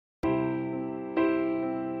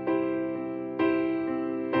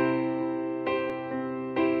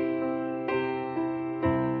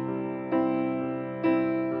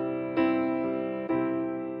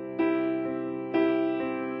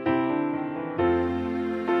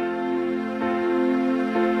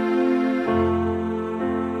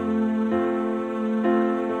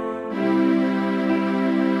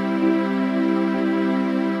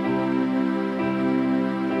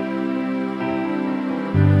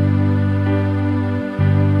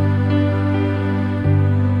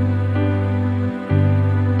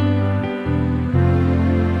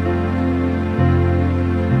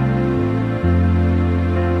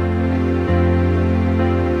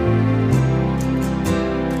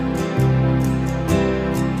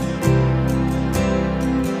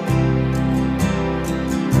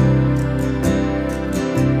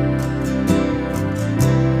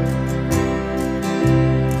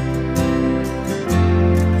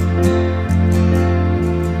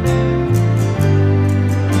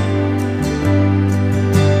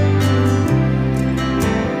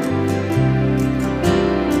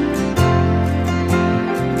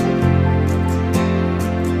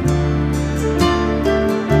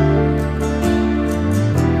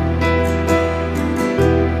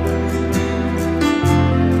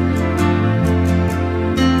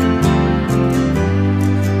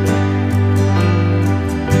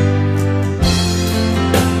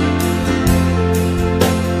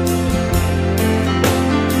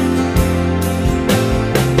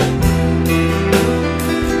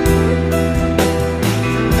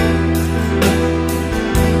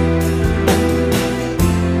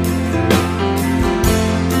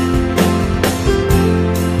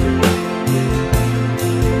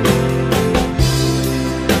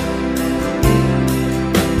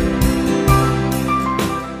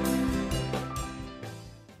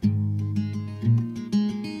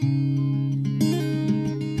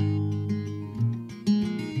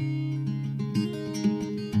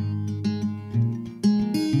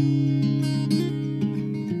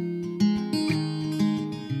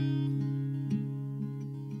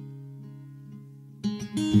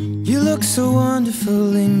You look so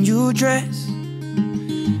wonderful in your dress.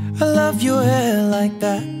 I love your hair like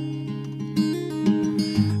that,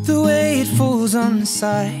 the way it falls on the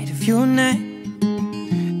side of your neck,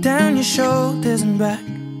 down your shoulders and back.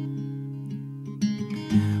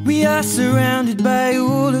 We are surrounded by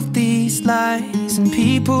all of these lies, and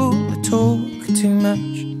people that talk too much.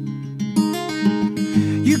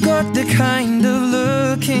 You got the kind of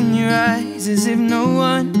look in your eyes as if no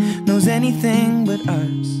one knows anything but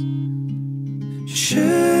us.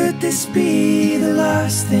 Should this be the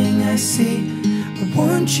last thing I see, I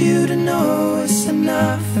want you to know it's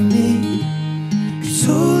enough for me. 'Cause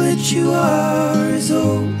all that you are is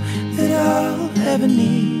all that I'll ever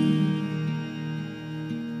need.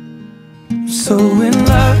 So in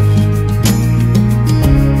love,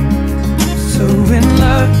 so in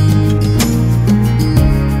love,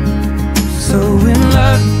 so in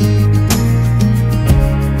love,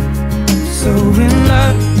 so in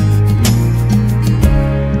love.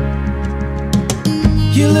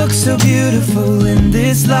 You look so beautiful in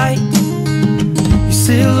this light, your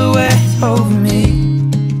silhouette over me,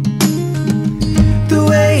 the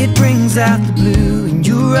way it brings out the blue in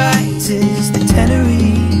your eyes is the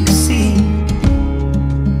Tenerife Sea.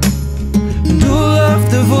 And all of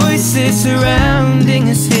the voices surrounding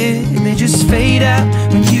us here, they just fade out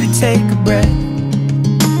when you take a breath.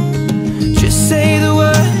 Just say the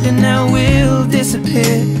word and now we'll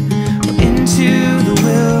disappear into the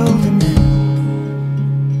wilderness.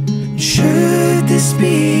 Should this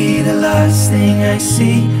be the last thing I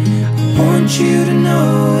see, I want you to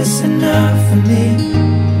know it's enough for me.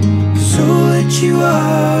 'Cause all that you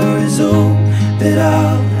are is all that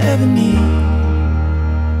I'll ever need.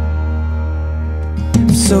 I'm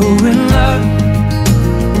so in love,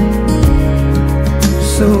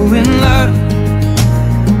 so in love,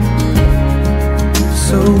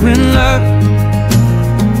 so in love,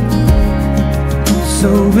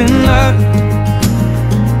 so in love.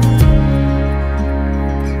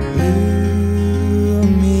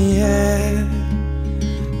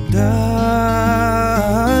 Darling,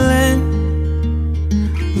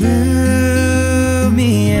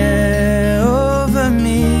 Lumiere over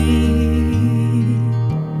me,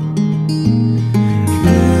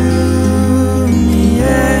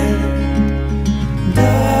 Lumiere,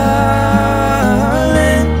 darling,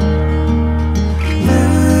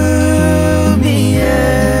 Lumiere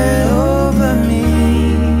over me.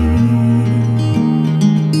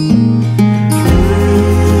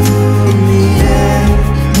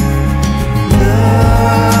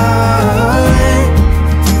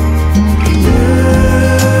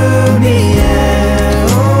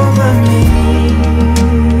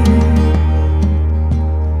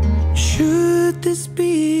 Should this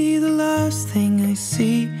be the last thing I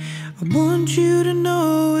see, I want you to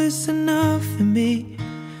know it's enough for me.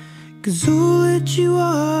 'Cause all that you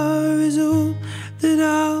are is all that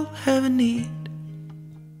I'll ever need.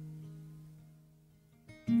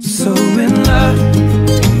 So in love,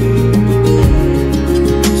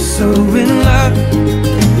 so in love,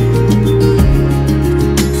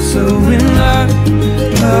 so in love,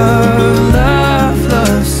 love, love,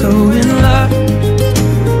 love, so in love.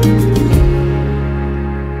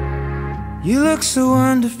 You look so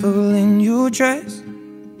wonderful in your dress.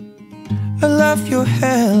 I love your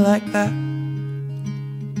hair like that.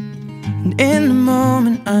 And in the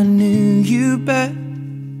moment I knew you better.